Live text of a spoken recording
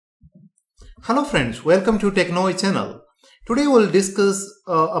Hello friends, welcome to Techno channel. Today we'll discuss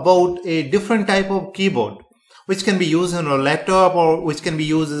about a different type of keyboard which can be used on a laptop or which can be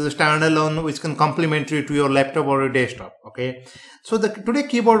used as a standalone, which can complementary to your laptop or your desktop. Okay, so the today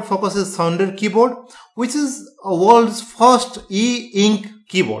keyboard focuses Sonder keyboard, which is a world's first e-ink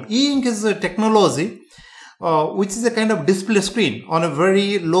keyboard. E-ink is a technology which is a kind of display screen on a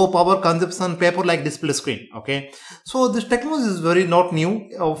very low power consumption paper-like display screen. Okay, so this technology is very not new.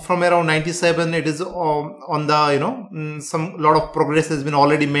 From around 97, it is on the some lot of progress has been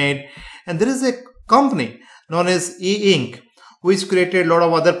already made, and there is a company known as e-ink which created a lot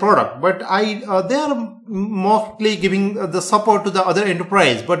of other product. But they are mostly giving the support to the other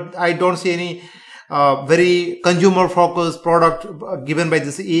enterprise. But I don't see any very consumer-focused product given by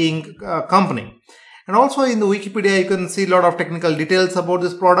this e-ink company. And also in the Wikipedia, you can see a lot of technical details about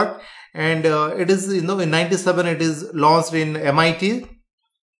this product. And it is, in 97, it is launched in MIT.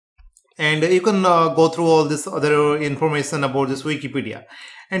 And you can go through all this other information about this Wikipedia.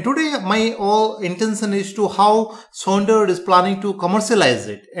 And today, my whole intention is to how Sonder is planning to commercialize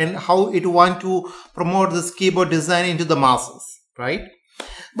it and how it want to promote this keyboard design into the masses, right?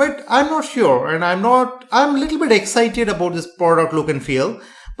 But I'm not sure, and I'm a little bit excited about this product look and feel.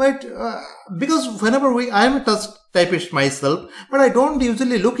 But because whenever I'm a touch typist myself, but I don't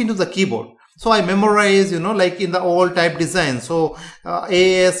usually look into the keyboard. So I memorize, like in the old type design. So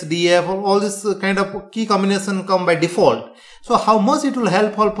AS, DF, all this kind of key combination come by default. So how much it will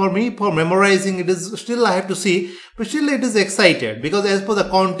help for me for memorizing, it is still I have to see. But still it is excited because as per the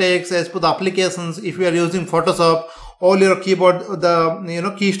context, as per the applications, if you are using Photoshop, all your keyboard,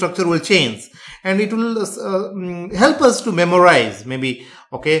 the key structure will change, and it will help us to memorize maybe.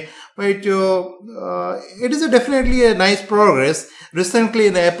 Okay, but it is definitely a nice progress. Recently,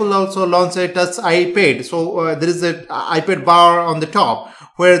 Apple also launched a touch iPad, so there is an iPad bar on the top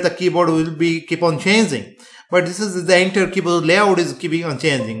where the keyboard will keep on changing. But this is the entire keyboard layout is keeping on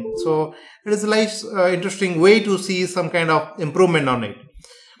changing. So it is a nice, interesting way to see some kind of improvement on it.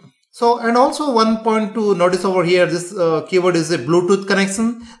 So, and also one point to notice over here, this keyboard is a Bluetooth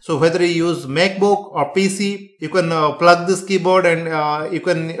connection. So whether you use MacBook or PC, you can plug this keyboard and you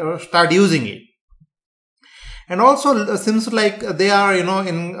can start using it. And also seems like they are, in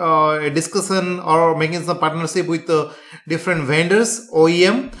a discussion or making some partnership with different vendors,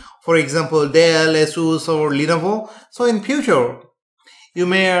 OEM, for example, Dell, Asus or Lenovo. So in future, you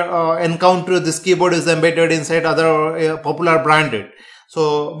may encounter this keyboard is embedded inside other popular branded.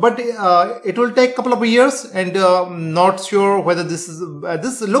 So, but it will take a couple of years, and not sure whether this is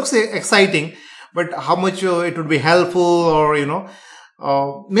this looks exciting, but how much it would be helpful, or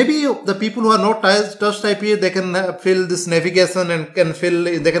maybe the people who are not touch type here, they can fill this navigation and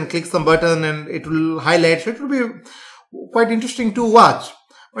they can click some button and it will highlight. So it will be quite interesting to watch.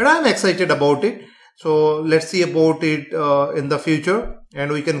 But I'm excited about it. So let's see about it in the future,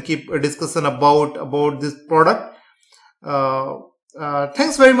 and we can keep a discussion about this product.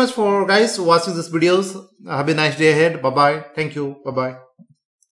 Thanks very much for guys watching these videos. Have a nice day ahead. Bye bye. Thank you. Bye bye.